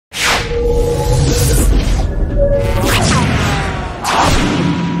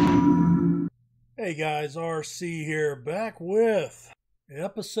Hey guys, RC here, back with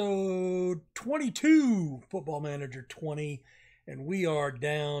episode 22, Football Manager 20, and we are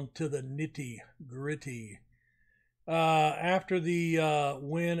down to the nitty-gritty. After the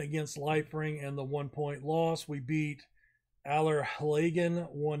win against Leifring and the 1-point loss, we beat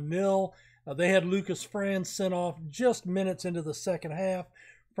Allerhagen 1-0. They had Lucas Franz sent off just minutes into the second half.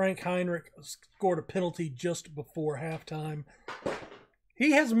 Frank Heinrich scored a penalty just before halftime.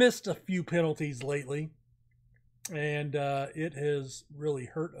 He has missed a few penalties lately, and it has really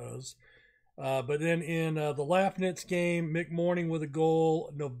hurt us. But then in the Lafnitz game, Mick Morning with a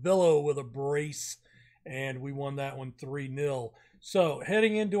goal, Novillo with a brace, and we won that one 3-0. So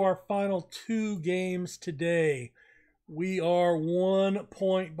heading into our final two games today, we are 1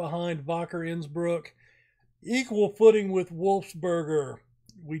 point behind Wacker Innsbruck, equal footing with Wolfsberger.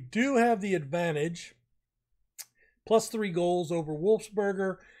 We do have the advantage. Plus 3 goals over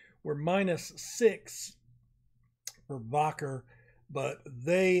Wolfsberger. We're -6 for Wacker, but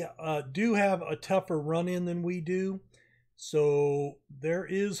they do have a tougher run-in than we do. So there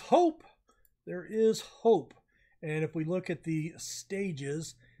is hope. There is hope. And if we look at the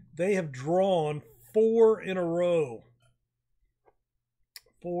stages, they have drawn 4 in a row.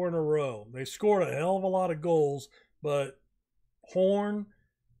 4 in a row. They scored a hell of a lot of goals, but Horn,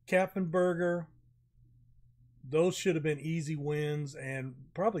 Kapfenberger, those should have been easy wins, and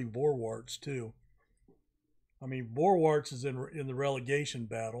probably Vorwarts too. I mean, Vorwarts is in the relegation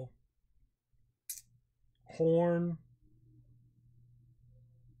battle. Horn,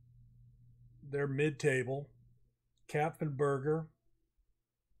 they're mid-table. Kapfenberger,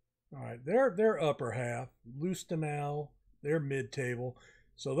 all right, they're upper half. Lustenau, they're mid-table.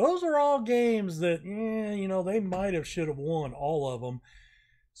 So those are all games that, they might have, should have won all of them.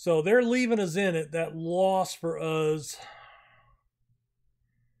 So they're leaving us in it. That loss for us,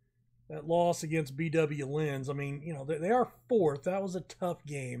 that loss against BW Linz, I mean, they are 4th. That was a tough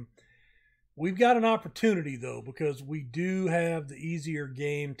game. We've got an opportunity, though, because we do have the easier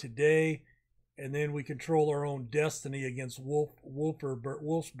game today, and then we control our own destiny against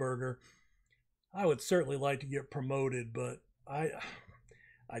Wolfsberger. I would certainly like to get promoted, but I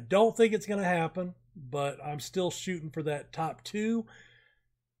don't think it's going to happen, but I'm still shooting for that top 2.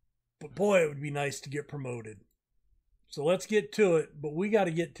 But boy, it would be nice to get promoted. So let's get to it. But we got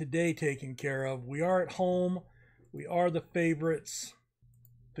to get today taken care of. We are at home. We are the favorites.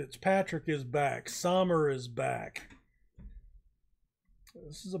 Fitzpatrick is back. Sommer is back.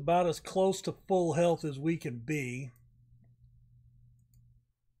 This is about as close to full health as we can be.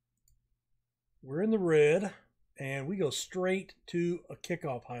 We're in the red. And we go straight to a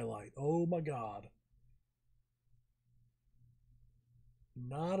kickoff highlight. Oh my God.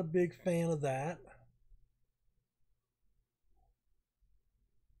 Not a big fan of that.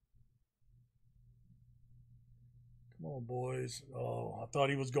 Come on, boys. Oh, I thought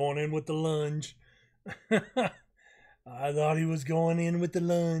he was going in with the lunge. I thought he was going in with the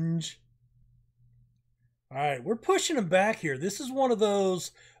lunge. All right, we're pushing him back here. This is one of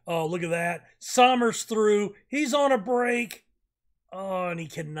those, oh, look at that. Sommer's through. He's on a break. Oh, and he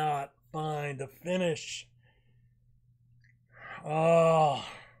cannot find a finish. Oh, all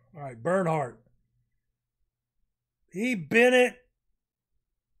right, Bernhardt. He bit it.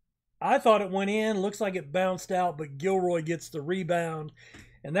 I thought it went in. Looks like it bounced out, but Gilroy gets the rebound.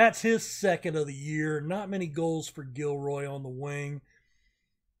 And that's his 2nd of the year. Not many goals for Gilroy on the wing.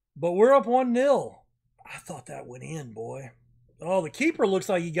 But we're up 1-0. I thought that went in, boy. Oh, the keeper looks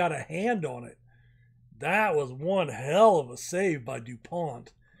like he got a hand on it. That was one hell of a save by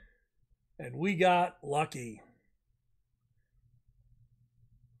DuPont. And we got lucky.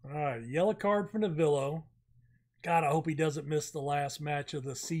 All right, yellow card for Novillo. God, I hope he doesn't miss the last match of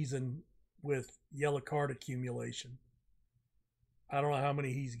the season with yellow card accumulation. I don't know how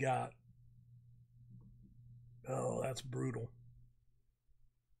many he's got. Oh, that's brutal.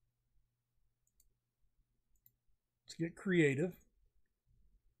 Let's get creative.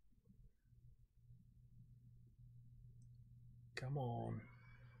 Come on.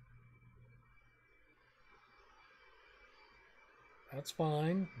 That's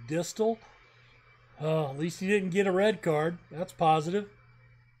fine. Distal. Oh, at least he didn't get a red card. That's positive.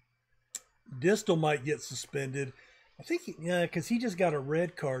 Distal might get suspended. I think, because he just got a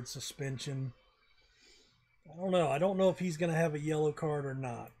red card suspension. I don't know. I don't know if he's going to have a yellow card or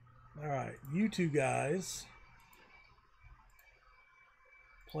not. All right, you two guys.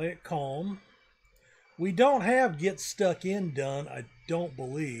 Play it calm. We don't have get stuck in done, I don't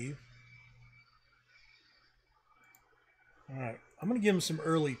believe. All right, I'm going to give him some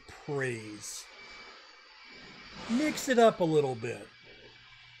early praise. Mix it up a little bit.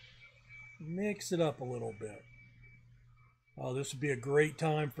 Mix it up a little bit. Oh, this would be a great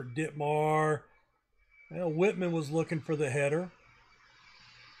time for Dittmar. Well, Whitman was looking for the header.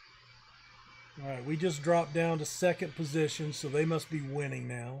 All right, we just dropped down to second position, so they must be winning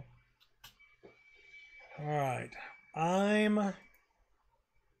now. All right, I'm going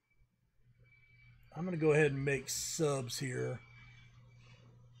to go ahead and make subs here.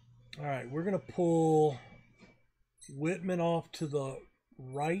 All right, we're going to pull Whitman off to the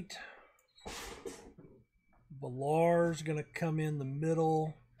right. Villar's going to come in the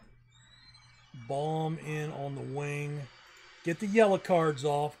middle. Baum in on the wing. Get the yellow cards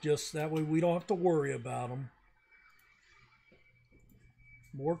off, just that way we don't have to worry about them.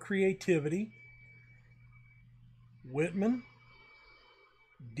 More creativity. Whitman.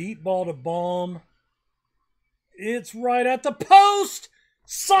 Deep ball to Baum. It's right at the post!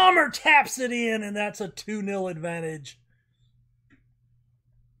 Sommer taps it in, and that's a 2-0 advantage.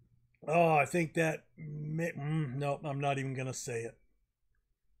 Oh, I think that... no, I'm not even going to say it.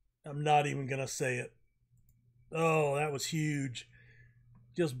 I'm not even going to say it. Oh, that was huge.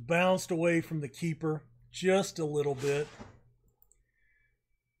 Just bounced away from the keeper just a little bit.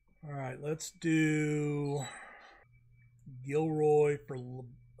 All right, let's do Gilroy for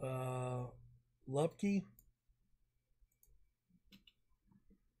Lupke.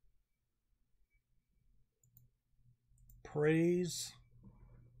 Praise.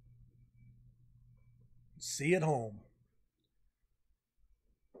 See it home.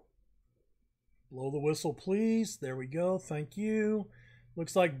 Blow the whistle, please. There we go. Thank you.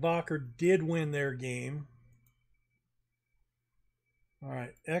 Looks like Bacher did win their game. All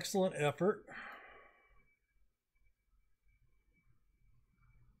right. Excellent effort.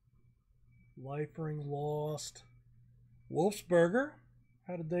 Liefering lost. Wolfsberger.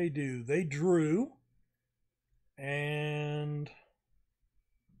 How did they do? They drew. And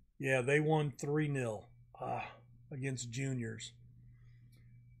yeah, they won 3-0 against juniors.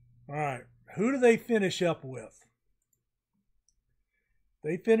 All right. Who do they finish up with?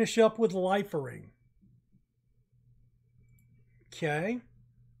 They finish up with Liefering. Okay.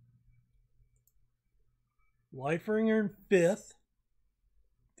 Liefering are in 5th.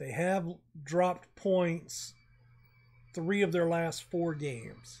 They have dropped points 3 of their last 4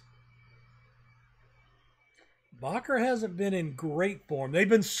 games. Bacher hasn't been in great form. They've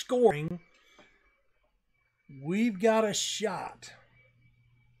been scoring. We've got a shot.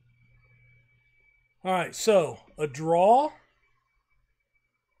 All right, so a draw,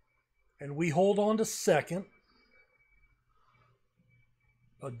 and we hold on to second.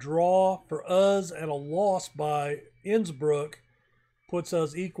 A draw for us and a loss by Innsbruck puts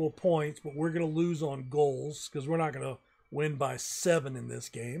us equal points, but we're going to lose on goals because we're not going to win by 7 in this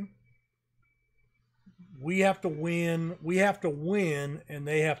game. We have to win. We have to win, and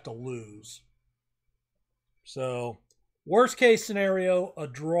they have to lose. So, worst case scenario, a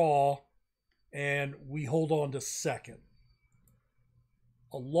draw, and we hold on to second.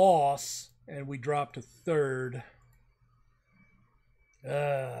 A loss, and we drop to 3rd.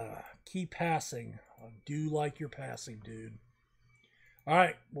 Keep passing. I do like your passing, dude. All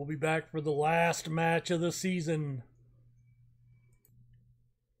right, we'll be back for the last match of the season.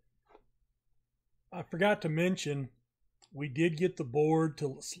 I forgot to mention, we did get the board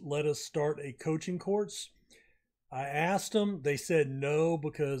to let us start a coaching course. I asked them. They said no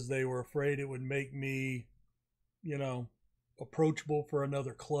because they were afraid it would make me, approachable for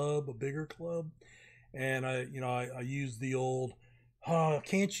another club, a bigger club. And I used the old,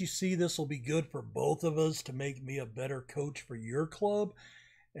 can't you see this will be good for both of us to make me a better coach for your club?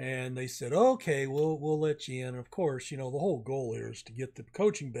 And they said, okay, we'll let you in. Of course, the whole goal here is to get the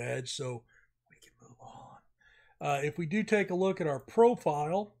coaching badge so we can move on. If we do take a look at our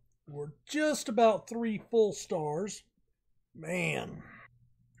profile, we're just about 3 full stars. Man,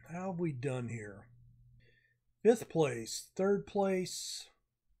 how have we done here? 5th place, 3rd place,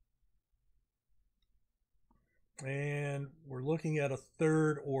 and we're looking at a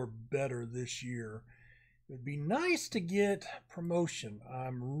 3rd or better this year. It'd be nice to get promotion.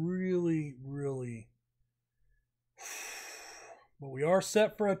 I'm really, but we are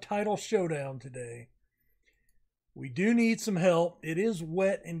set for a title showdown today. We do need some help. It is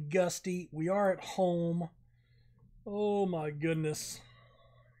wet and gusty. We are at home. Oh my goodness.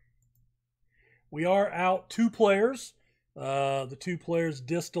 We are out 2 players. The 2 players,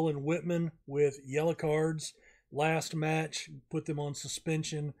 Distel and Whitman, with yellow cards. Last match, put them on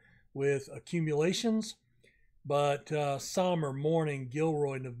suspension with accumulations. But Sommer, Morning,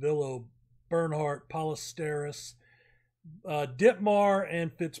 Gilroy, Novillo, Bernhardt, Polisteris, Dittmar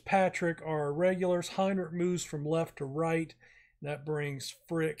and Fitzpatrick are regulars. Heinrich moves from left to right. That brings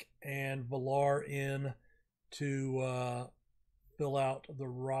Frick and Villar in to fill out the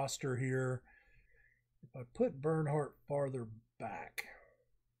roster here. If I put Bernhardt farther back,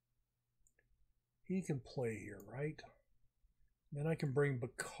 he can play here, right? Then I can bring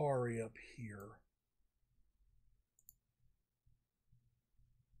Bakari up here.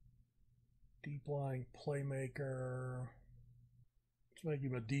 Deep lying playmaker. Let's make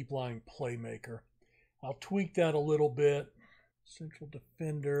him a deep lying playmaker. I'll tweak that a little bit. Central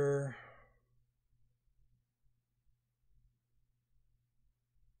defender.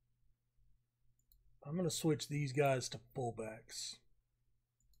 I'm going to switch these guys to fullbacks.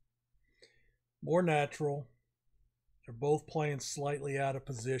 More natural. They're both playing slightly out of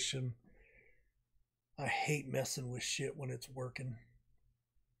position. I hate messing with shit when it's working.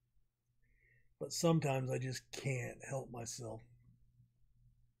 But sometimes I just can't help myself.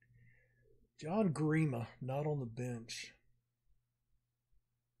 John Grima, not on the bench.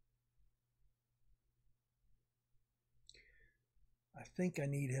 I think I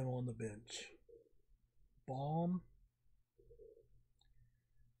need him on the bench. Baum.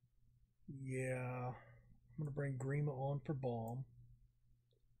 Yeah. I'm going to bring Grima on for Baum.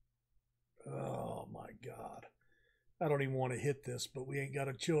 Oh, my God. I don't even want to hit this, but we ain't got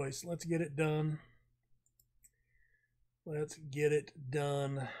a choice. Let's get it done. Let's get it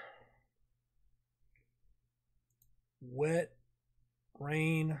done. Wet,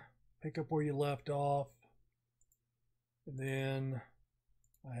 rain, pick up where you left off. And then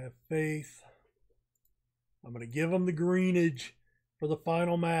I have faith. I'm going to give them the greenage for the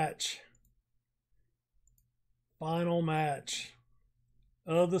final match. Final match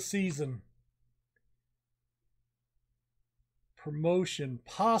of the season. Promotion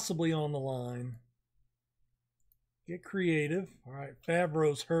possibly on the line. Get creative. All right,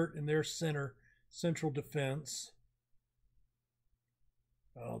 Favreau's hurt in their central defense.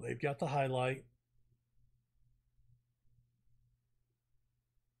 Oh, they've got the highlight.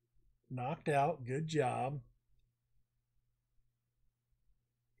 Knocked out. Good job.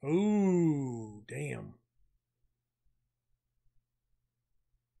 Ooh, damn.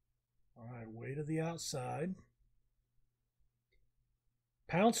 All right, way to the outside.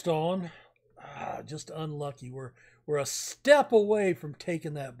 Pounced on. Just unlucky. We're a step away from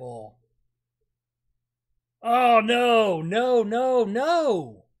taking that ball. Oh, no, no, no,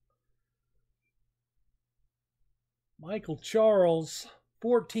 no. Michael Charles,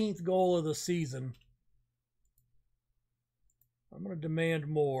 14th goal of the season. I'm going to demand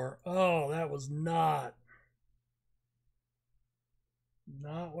more. Oh, that was not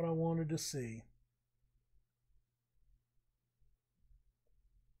what I wanted to see.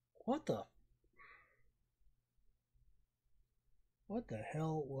 What the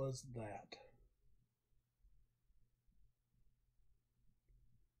hell was that?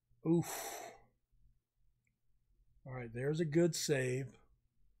 Oof. All right, there's a good save.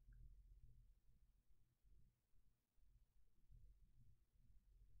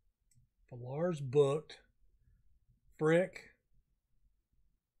 Villar's booked. Frick.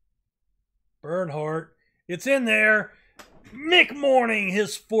 Bernhardt. It's in there. Mick Morning,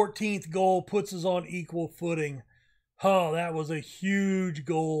 his 14th goal, puts us on equal footing. Oh, that was a huge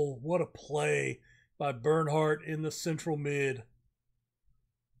goal. What a play by Bernhardt in the central mid.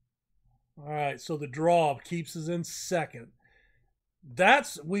 All right, so the draw keeps us in second.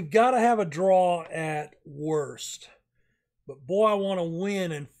 We've got to have a draw at worst. But boy, I want to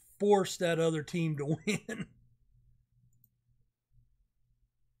win and force that other team to win.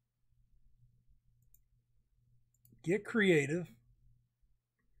 Get creative.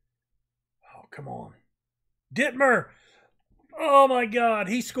 Oh, come on. Dittmer! Oh, my God.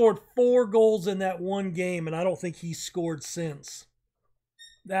 He scored 4 goals in that one game, and I don't think he's scored since.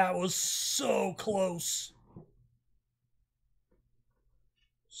 That was so close.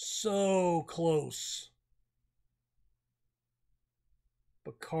 So close.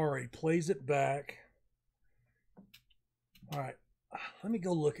 Bakari plays it back. All right. Let me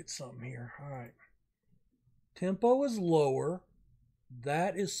go look at something here. All right. Tempo is lower.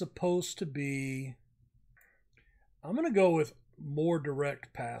 That is supposed to be... I'm going to go with more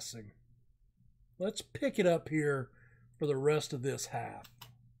direct passing. Let's pick it up here for the rest of this half.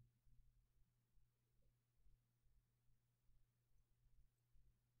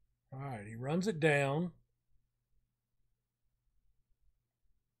 All right, he runs it down.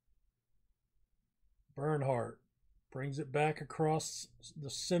 Bernhardt brings it back across the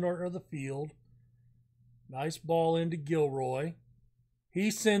center of the field. Nice ball into Gilroy.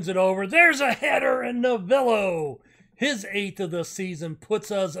 He sends it over. There's a header, and Novello, his 8th of the season, puts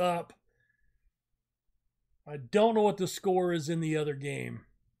us up I don't know what the score is in the other game.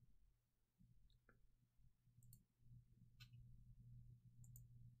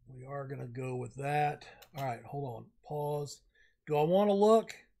 We are going to go with that. All right, hold on. Pause. Do I want to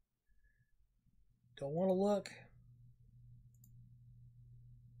look? Don't want to look.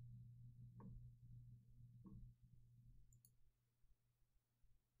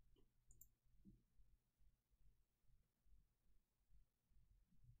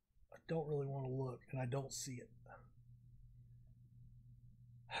 I don't really want to look, and I don't see it.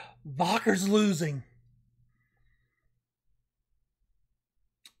 Vocker's losing.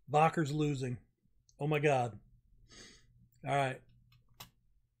 Vocker's losing. Oh my God. All right.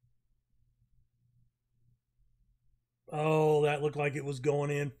 Oh, that looked like it was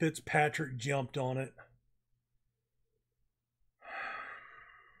going in. Fitzpatrick jumped on it.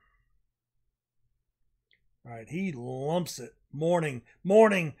 All right, he lumps it. Morning.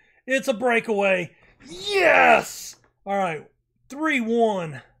 It's a breakaway. Yes! All right,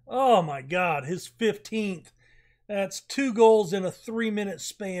 3-1. Oh my God, his 15th. That's 2 goals in a 3-minute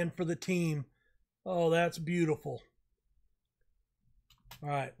span for the team. Oh, that's beautiful. All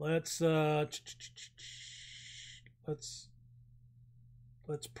right, let's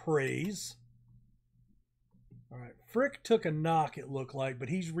praise. All right, Frick took a knock, it looked like, but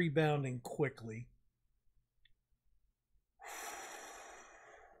he's rebounding quickly.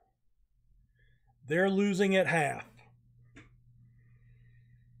 They're losing at half.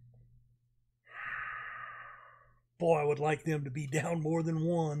 Boy, I would like them to be down more than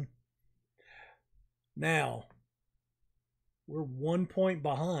 1. Now, we're 1 point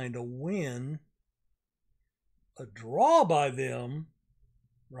behind. A win, a draw by them,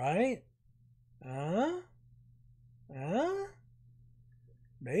 right?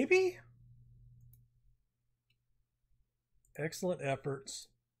 Maybe? Excellent efforts.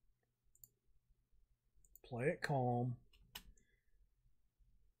 Play it calm.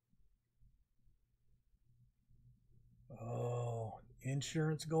 Oh,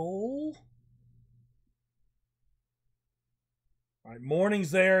 insurance goal. All right,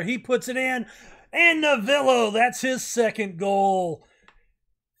 Morning's there. He puts it in. And Navillo, that's his 2nd goal.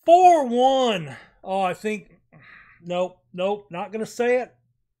 4-1. Oh, I think, nope, not going to say it.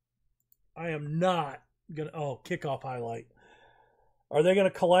 I am not going to, kickoff highlight. Are they going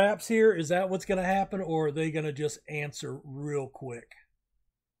to collapse here? Is that what's going to happen? Or are they going to just answer real quick?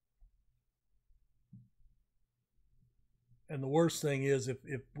 And the worst thing is if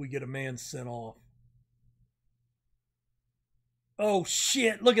we get a man sent off. Oh,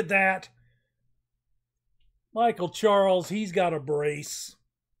 shit. Look at that. Michael Charles, he's got a brace.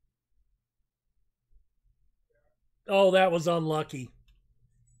 Oh, that was unlucky.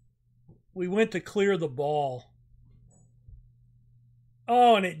 We went to clear the ball.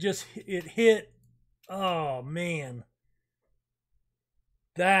 Oh, and it hit. Oh, man.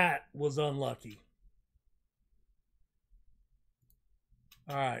 That was unlucky.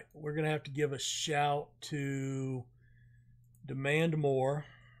 All right, we're going to have to give a shout to Demand More.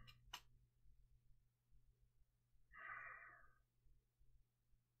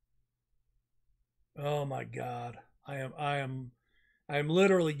 Oh my God. I am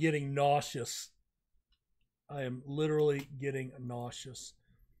literally getting nauseous. I am literally getting nauseous.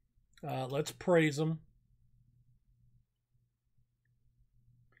 Let's praise him.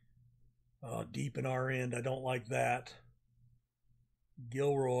 Oh, deep in our end. I don't like that.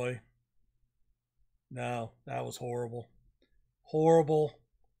 Gilroy. No, that was horrible. Horrible.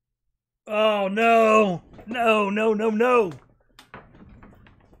 Oh, no. No.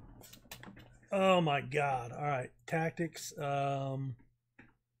 Oh, my God. All right. Tactics. All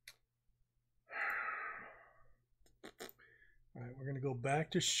right, we're going to go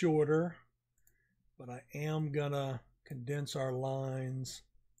back to shorter, but I am going to condense our lines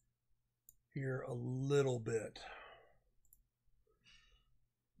here a little bit.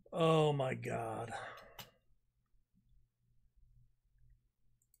 Oh, my God.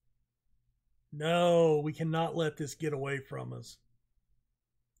 No, we cannot let this get away from us.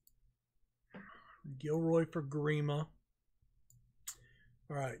 Gilroy for Grima.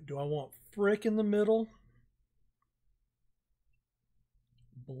 All right, do I want Frick in the middle?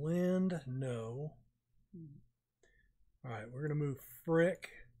 Blend, no. All right, we're going to move Frick,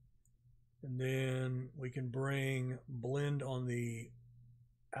 and then we can bring Blend on the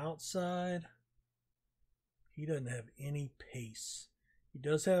outside. He doesn't have any pace. He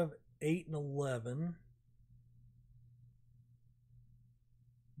does have 8 and 11.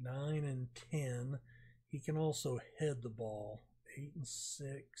 9 and 10. He can also head the ball. 8 and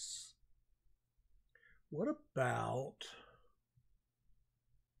 6. What about...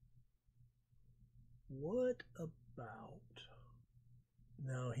 What about...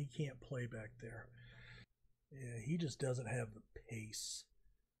 No, he can't play back there. Yeah, he just doesn't have the pace.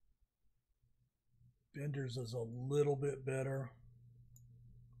 Benders is a little bit better.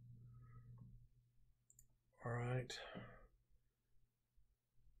 All right.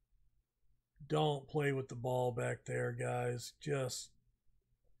 Don't play with the ball back there, guys. Just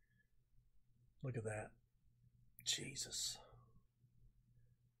look at that. Jesus.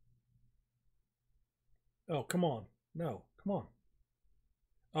 Oh, come on. No, come on.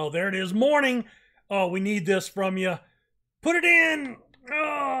 Oh, there it is. Morning. Oh, we need this from you. Put it in.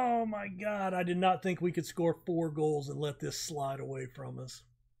 Oh, my God. I did not think we could score 4 goals and let this slide away from us.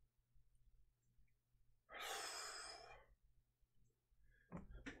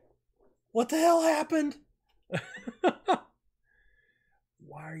 What the hell happened?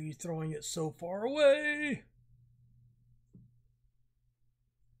 Why are you throwing it so far away?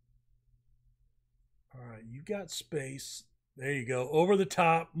 All right, you got space. There you go. Over the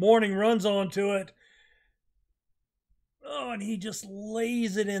top. Morning runs onto it. Oh, and he just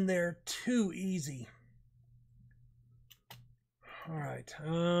lays it in there too easy. All right.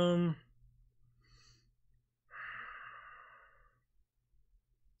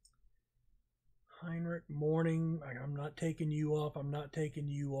 Heinrich, Morning. I'm not taking you off. I'm not taking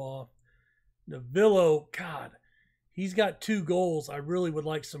you off. Navillo, God, he's got 2 goals. I really would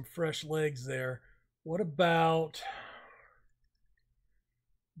like some fresh legs there. What about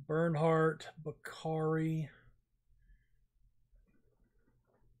Bernhardt, Bakari?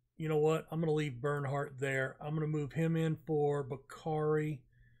 You know what? I'm going to leave Bernhardt there. I'm going to move him in for Bakari.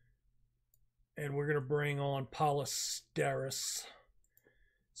 And we're going to bring on Polistaris.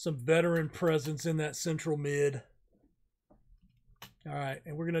 Some veteran presence in that central mid. All right.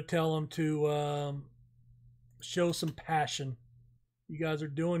 And we're going to tell them to show some passion. You guys are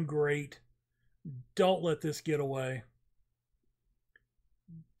doing great. Don't let this get away.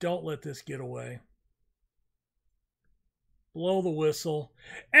 Don't let this get away. Blow the whistle.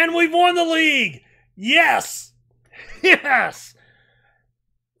 And we've won the league! Yes! Yes!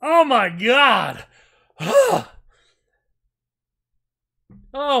 Oh my God!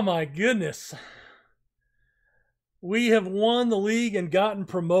 Oh my goodness. We have won the league and gotten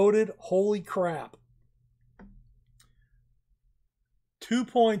promoted. Holy crap. 2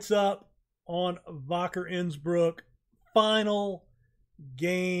 points up on Wacker Innsbruck. Final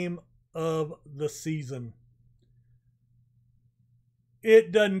game of the season.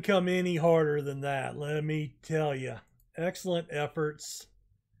 It doesn't come any harder than that, let me tell you. Excellent efforts.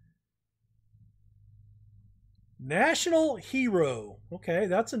 National Hero. Okay,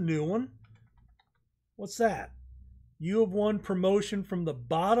 that's a new one. What's that? You have won promotion from the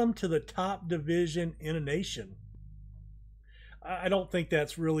bottom to the top division in a nation. I don't think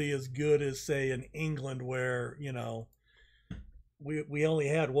that's really as good as, say, in England where, you know, we only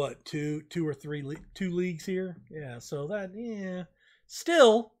had, what, two or three leagues here? Yeah, so that, yeah.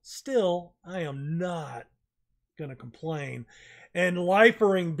 Still, I am not going to complain. And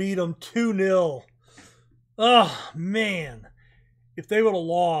Leifering beat them 2-0. Oh, man. If they would have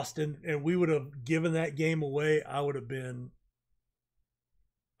lost and we would have given that game away, I would have been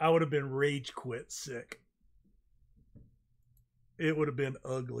rage quit sick. It would have been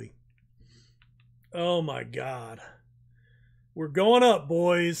ugly. Oh, my God. We're going up,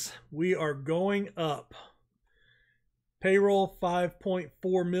 boys. We are going up. Payroll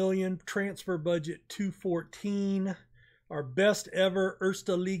 5.4 million, transfer budget 214. Our best ever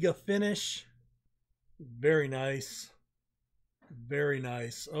Erste Liga finish. Very nice. Very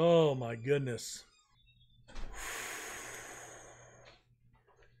nice. Oh my goodness.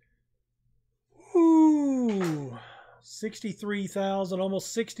 Ooh. 63,000,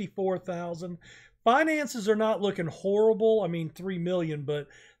 almost 64,000. Finances are not looking horrible. I mean, 3 million, but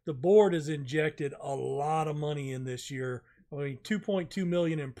the board has injected a lot of money in this year. I mean, 2.2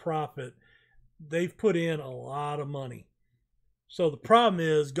 million in profit. They've put in a lot of money. So the problem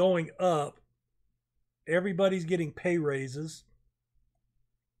is going up, everybody's getting pay raises.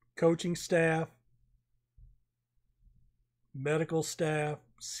 Coaching staff, medical staff,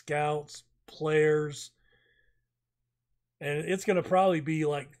 scouts, players. And it's going to probably be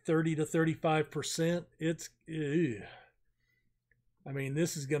like 30 to 35%. I mean,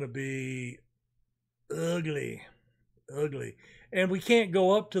 this is going to be ugly. And we can't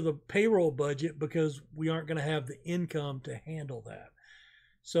go up to the payroll budget because we aren't going to have the income to handle that.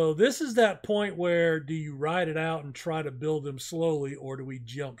 So this is that point where do you ride it out and try to build them slowly, or do we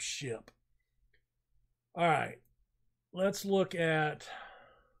jump ship? All right, let's look at,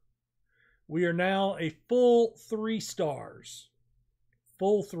 we are now a full 3 stars.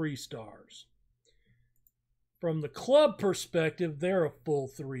 Full 3 stars. from the club perspective, they're a full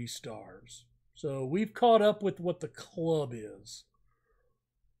 3 stars. So we've caught up with what the club is.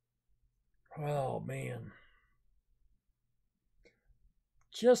 Oh, man.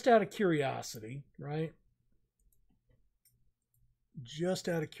 Just out of curiosity, right? Just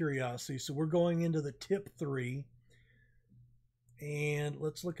out of curiosity. So we're going into the tip 3. And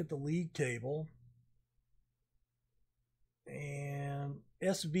let's look at the league table. And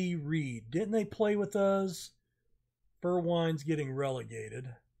SV Reed. Didn't they play with us? Furwine's getting relegated.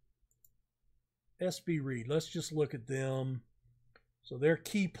 SB Reed. Let's just look at them. So they're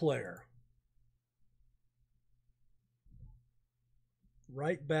key player.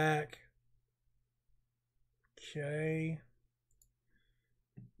 Right back. Okay.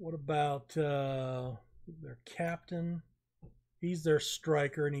 What about their captain? He's their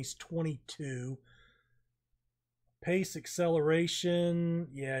striker, and he's 22. Pace, acceleration.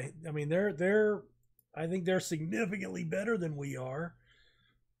 Yeah, I mean I think they're significantly better than we are.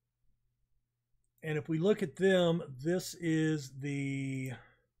 And if we look at them, this is the...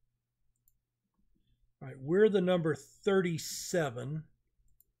 All right, we're the number 37.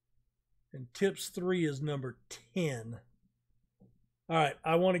 And Tips 3 is number 10. All right,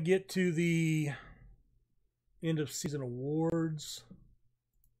 I want to get to the end of season awards.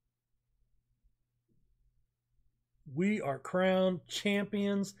 We are crowned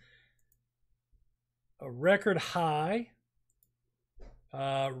champions. A record high.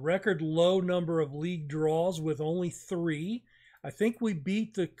 Record low number of league draws with only 3. I think we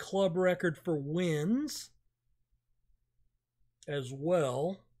beat the club record for wins as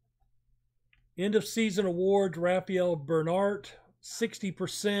well. End of season awards, Raphael Bernhardt,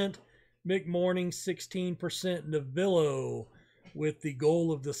 60%. Mick Morning, 16%. Navillo with the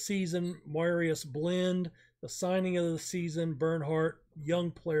goal of the season. Marius Blend, the signing of the season. Bernhardt,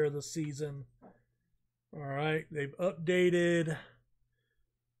 young player of the season. All right, they've updated.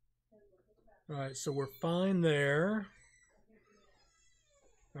 All right, so we're fine there.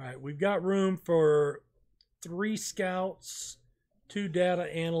 All right, we've got room for 3 scouts, 2 data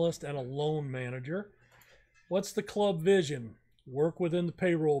analysts, and a loan manager. What's the club vision? Work within the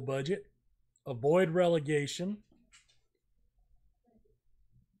payroll budget. Avoid relegation.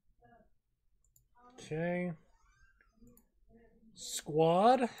 Okay.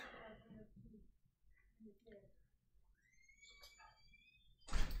 Squad.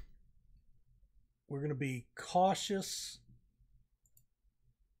 We're going to be cautious.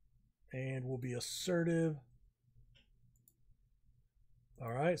 And we'll be assertive.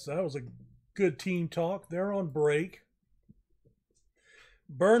 All right, so that was a good team talk. They're on break.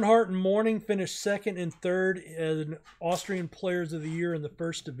 Bernhardt and Morning finished 2nd and 3rd as Austrian Players of the Year in the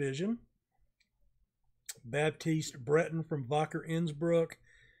 1st Division. Baptiste Breton from Wacker Innsbruck,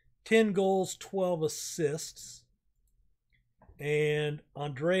 10 goals, 12 assists. And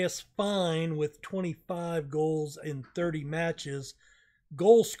Andreas Fine with 25 goals in 30 matches.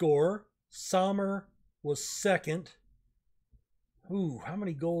 Goal scorer, Sommer was 2nd. Ooh, how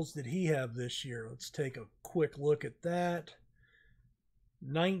many goals did he have this year? Let's take a quick look at that.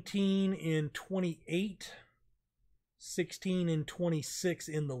 19 in 28, 16 in 26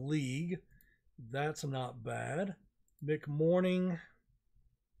 in the league. That's not bad. Mick Morning.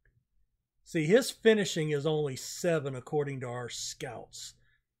 See, his finishing is only 7 according to our scouts.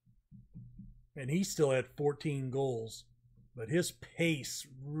 And he still had 14 goals. But his pace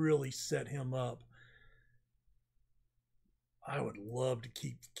really set him up. I would love to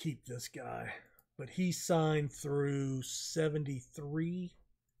keep this guy. But he signed through 73.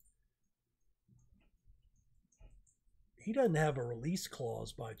 He doesn't have a release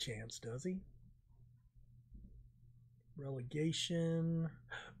clause by chance, does he? Relegation.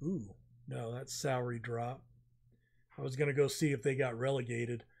 Ooh, no, that's salary drop. I was gonna go see if they got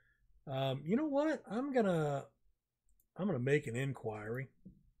relegated. You know what? I'm gonna make an inquiry,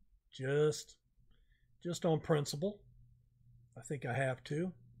 just on principle. I think I have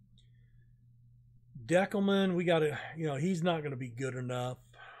to. Deckelman, we got to, he's not going to be good enough.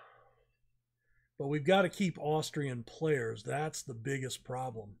 But we've got to keep Austrian players. That's the biggest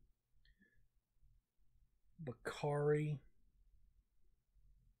problem. Bakari.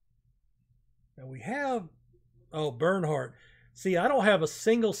 Now we have, Bernhardt. See, I don't have a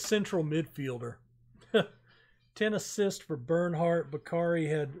single central midfielder. 10 assists for Bernhardt. Bakari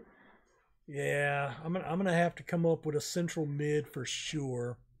had, I'm gonna have to come up with a central mid for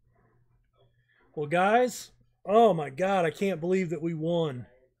sure. Well, guys, oh my God, I can't believe that we won.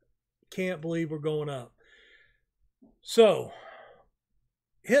 Can't believe we're going up. So,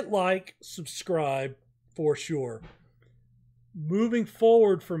 hit like, subscribe for sure. Moving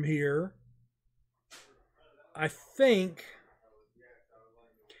forward from here, I think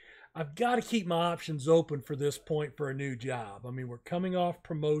I've got to keep my options open for this point for a new job. I mean, we're coming off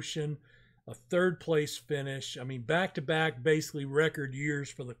promotion, a third place finish. I mean, back to back, basically record years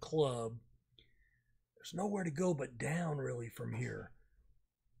for the club. There's nowhere to go but down really from here.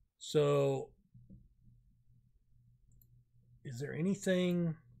 So, is there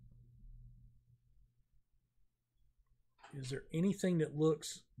anything that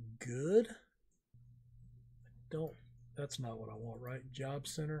looks good? That's not what I want, right? Job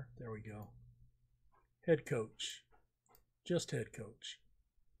center. There we go. Head coach. Just head coach.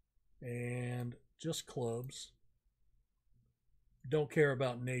 And just clubs. Don't care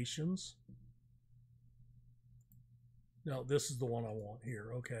about nations. No, this is the one I want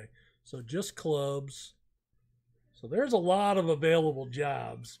here. Okay. So just clubs. So there's a lot of available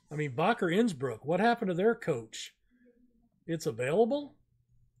jobs. I mean, Wacker Innsbruck, what happened to their coach? It's available?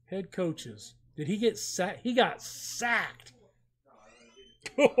 Head coaches. Did he get sacked? He got sacked.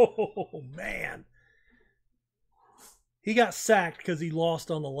 Oh, man. He got sacked because he lost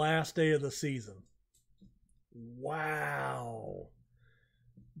on the last day of the season. Wow.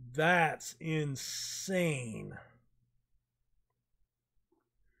 That's insane.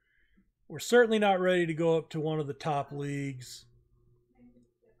 We're certainly not ready to go up to one of the top leagues.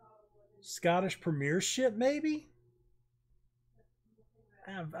 Scottish Premiership, maybe?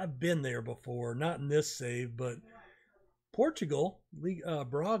 I've been there before, not in this save, but Portugal,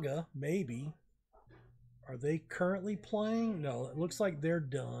 Braga, maybe. Are they currently playing? No, it looks like they're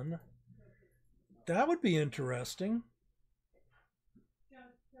done. That would be interesting.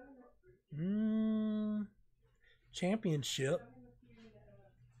 Championship.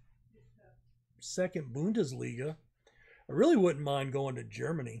 Second Bundesliga. I really wouldn't mind going to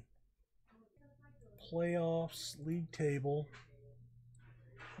Germany. Playoffs, league table.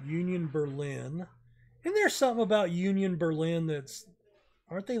 Union Berlin. Isn't there something about Union Berlin that's,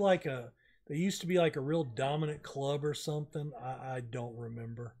 aren't they like they used to be like a real dominant club or something? I don't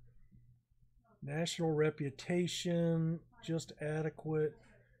remember. National reputation, just adequate.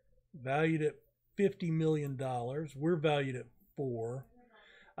 Valued at $50 million. We're valued at $4 million.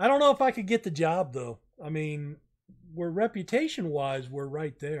 I don't know if I could get the job though. I mean, we're reputation-wise, we're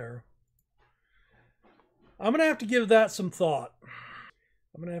right there. I'm going to have to give that some thought.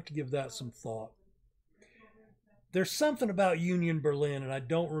 There's something about Union Berlin, and I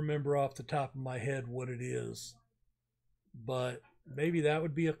don't remember off the top of my head what it is. But maybe that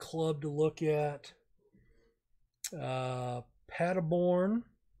would be a club to look at. Paderborn.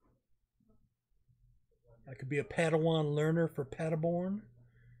 I could be a Padawan learner for Paderborn.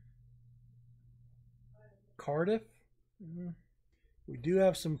 Cardiff. We do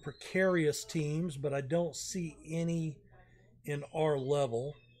have some precarious teams, but I don't see any in our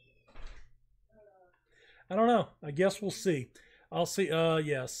level. I don't know. I guess we'll see. I'll see.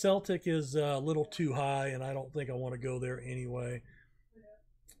 Yeah, Celtic is a little too high, and I don't think I want to go there anyway.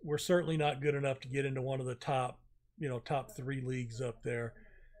 We're certainly not good enough to get into one of the top 3 leagues up there.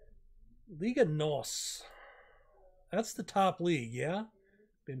 Liga NOS. That's the top league, yeah?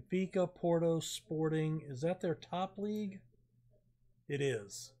 Benfica, Porto, Sporting. Is that their top league? It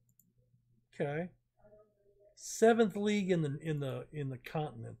is. Okay. 7th league in the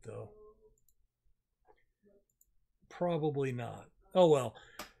continent, though. Probably not. Oh well.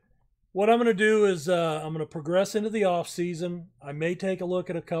 What I'm going to do is I'm going to progress into the off season. I may take a look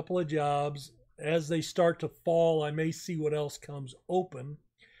at a couple of jobs as they start to fall. I may see what else comes open,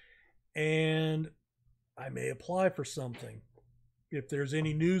 and I may apply for something. If there's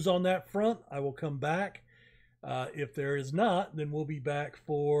any news on that front, I will come back. If there is not, then we'll be back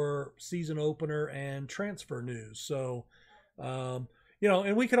for season opener and transfer news. So, and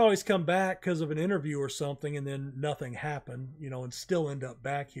we could always come back because of an interview or something and then nothing happened, and still end up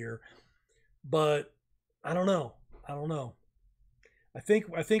back here. But I don't know. I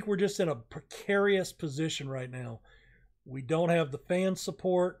think we're just in a precarious position right now. We don't have the fan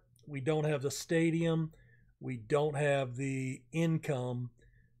support. We don't have the stadium. We don't have the income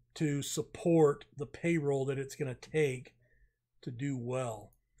to support the payroll that it's going to take to do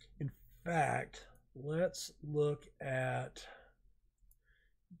well. In fact, let's look at,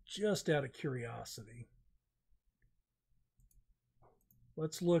 just out of curiosity,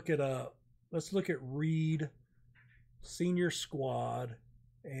 let's look at Reed senior squad,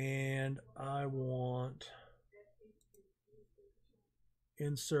 and I want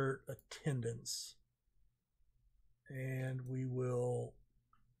insert attendance, and we will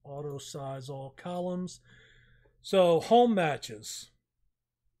auto size all columns. So home matches,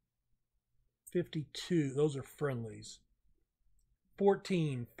 52. Those are friendlies.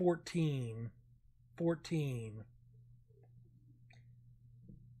 14, 14.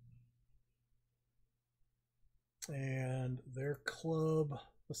 And their club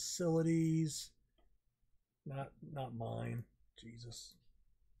facilities, not mine, Jesus.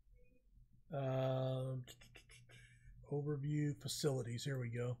 Overview facilities, here we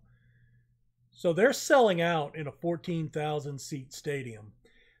go. So they're selling out in a 14,000 seat stadium.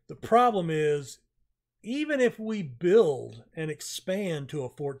 The problem is, even if we build and expand to a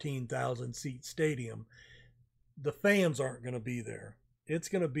 14,000 seat stadium, the fans aren't going to be there. It's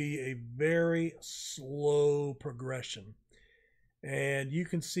going to be a very slow progression. And you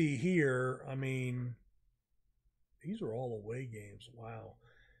can see here, I mean, these are all away games. Wow.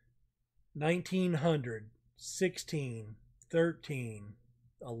 1900, 16, 13,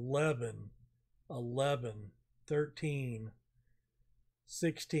 11, 11, 13,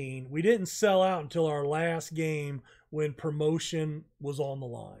 16. We didn't sell out until our last game when promotion was on the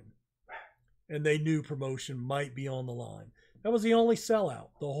line. And they knew promotion might be on the line. That was the only sellout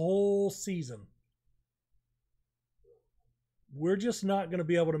the whole season. We're just not going to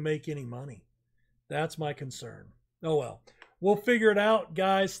be able to make any money. That's my concern. Oh well. We'll figure it out,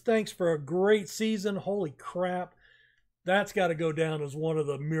 guys. Thanks for a great season. Holy crap. That's got to go down as one of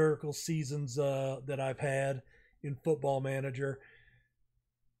the miracle seasons that I've had in Football Manager.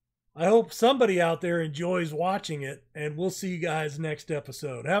 I hope somebody out there enjoys watching it, and we'll see you guys next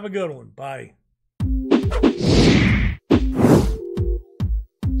episode. Have a good one. Bye.